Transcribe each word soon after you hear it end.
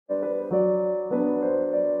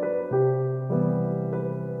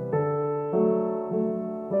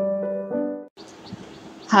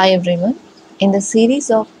Hi everyone. In the series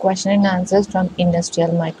of question and answers from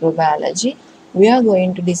Industrial Microbiology, we are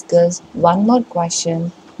going to discuss one more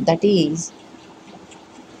question, that is,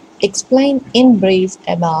 explain in brief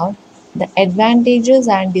about the advantages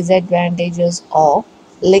and disadvantages of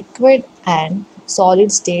liquid and solid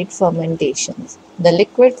state fermentations. The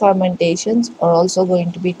liquid fermentations are also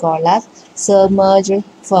going to be called as submerged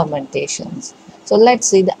fermentations. So let's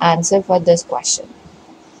see the answer for this question.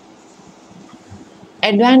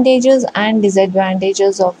 Advantages and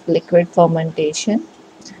disadvantages of liquid fermentation.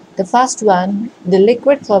 The first one, the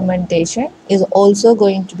liquid fermentation is also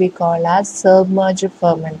going to be called as submerged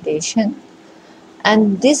fermentation.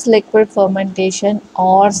 And this liquid fermentation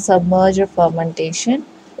or submerged fermentation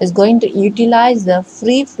is going to utilize the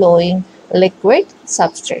free-flowing liquid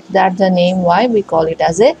substrate. That's the name why we call it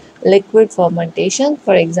as a liquid fermentation.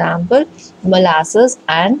 For example, molasses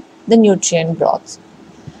and the nutrient broths.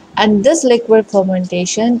 And this liquid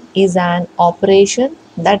fermentation is an operation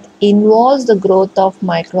that involves the growth of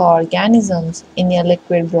microorganisms in a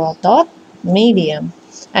liquid broth or medium.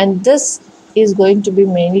 And this is going to be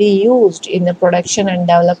mainly used in the production and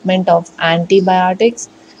development of antibiotics,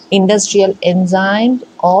 industrial enzymes,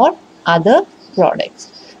 or other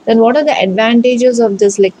products. Then what are the advantages of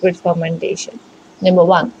this liquid fermentation? Number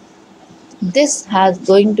one, this has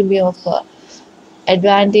going to be of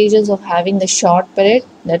advantages of having the short period.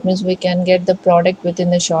 That means we can get the product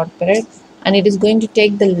within the short period, and it is going to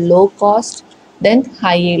take the low cost, then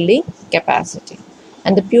high yielding capacity.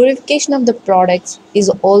 And the purification of the products is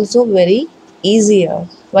also very easier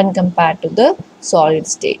when compared to the solid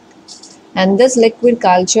state. And this liquid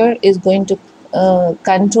culture is going to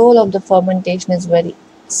control of the fermentation is very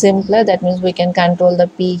simpler. That means we can control the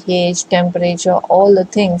pH, temperature, all the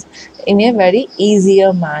things in a very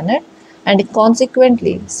easier manner, and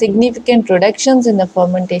consequently significant reductions in the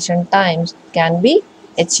fermentation times can be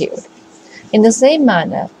achieved. In the same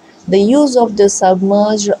manner, the use of the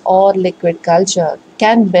submerged or liquid culture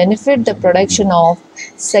can benefit the production of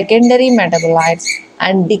secondary metabolites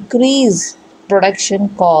and decrease production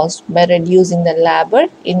cost by reducing the labor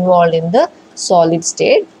involved in the solid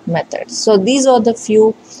state methods. So these are the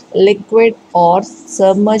few liquid or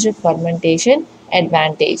submerged fermentation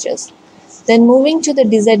advantages. Then moving to the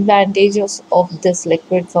disadvantages of this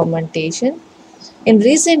liquid fermentation. In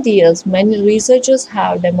recent years, many researchers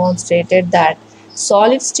have demonstrated that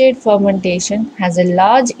solid state fermentation has a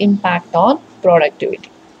large impact on productivity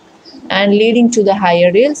and leading to the higher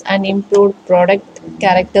yields and improved product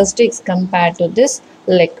characteristics compared to this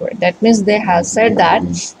liquid. That means they have said that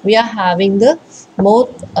we are having the more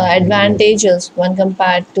advantages when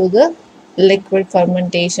compared to the liquid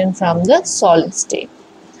fermentation from the solid state.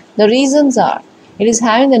 The reasons are, it is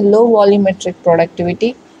having a low volumetric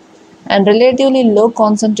productivity and relatively low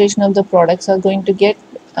concentration of the products are going to get,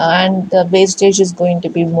 and the wastage is going to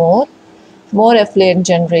be more effluent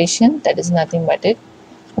generation, that is nothing but it.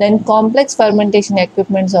 Then complex fermentation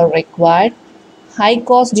equipments are required, high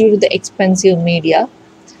cost due to the expensive media.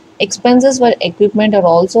 Expenses for equipment are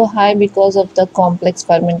also high because of the complex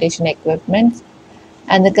fermentation equipment,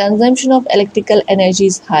 and the consumption of electrical energy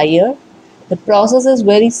is higher. The process is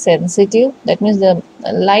very sensitive. That means the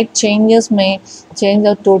light changes may change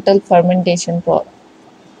the total fermentation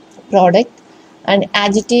product. And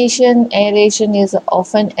agitation, aeration is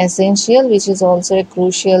often essential, which is also a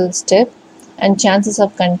crucial step. And chances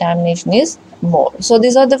of contamination is more. So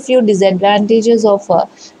these are the few disadvantages of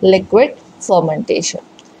liquid fermentation.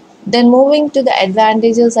 Then moving to the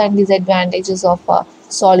advantages and disadvantages of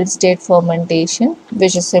solid state fermentation,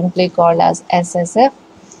 which is simply called as SSF.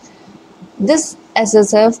 This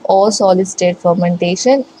SSF or solid state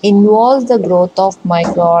fermentation involves the growth of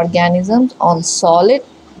microorganisms on solid,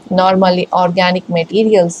 normally organic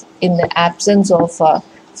materials in the absence of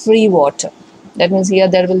free water. That means here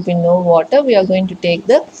there will be no water. We are going to take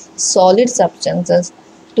the solid substances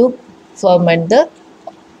to ferment the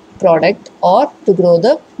product or to grow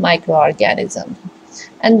the microorganism.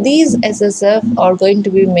 And these SSF are going to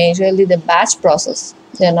be majorly the batch process.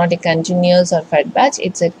 They are not a continuous or fed batch.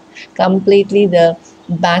 It's a completely the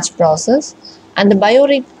batch process. And the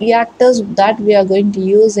bioreactors that we are going to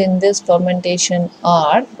use in this fermentation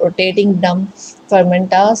are rotating drum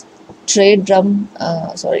fermenters, tray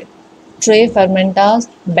fermenters,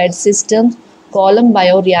 bed systems, column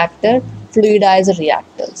bioreactor, fluidized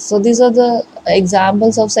reactors. So these are the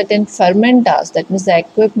examples of certain fermenters, that means the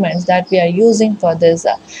equipments that we are using for this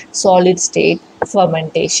solid state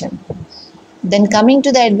fermentation. Then coming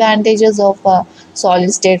to the advantages of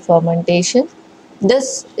solid state fermentation,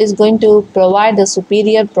 this is going to provide the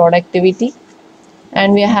superior productivity,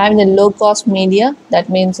 and we are having a low cost media. That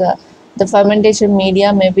means The fermentation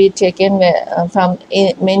media may be taken from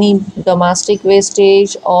many domestic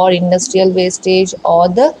wastage or industrial wastage or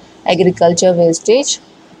the agriculture wastage,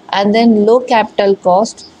 and then low capital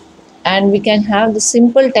cost, and we can have the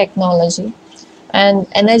simple technology, and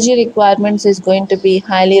energy requirements is going to be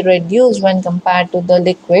highly reduced when compared to the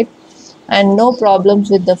liquid, and no problems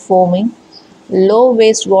with the foaming, low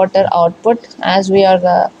wastewater output as we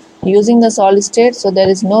are using the solid state, so there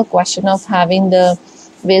is no question of having the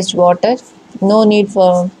wastewater, no need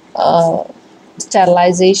for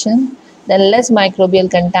sterilization, then less microbial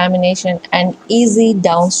contamination and easy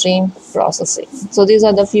downstream processing. So these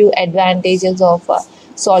are the few advantages of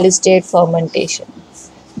solid state fermentation.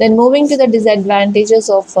 Then moving to the disadvantages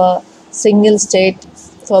of single state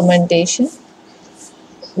fermentation,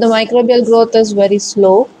 the microbial growth is very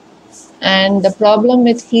slow, and the problem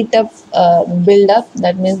with heat up build up,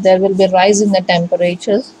 that means there will be rise in the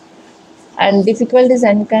temperatures, and difficulties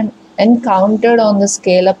encountered on the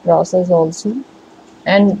scale up process also,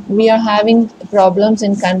 and we are having problems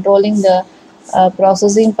in controlling the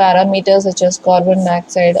processing parameters such as carbon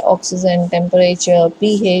dioxide, oxygen, temperature,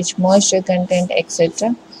 pH, moisture content,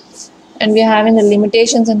 etc. And we are having the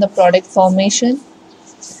limitations in the product formation.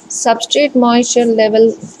 Substrate moisture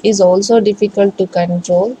level is also difficult to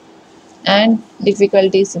control, and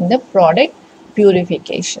difficulties in the product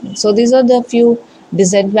purification. So these are the few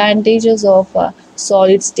disadvantages of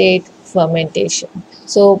solid state fermentation.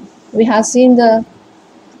 So we have seen the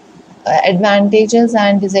advantages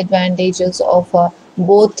and disadvantages of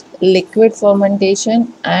both liquid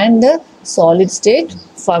fermentation and the solid state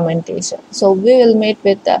fermentation. So we will meet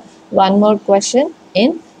with one more question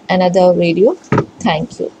in another video.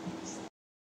 Thank you.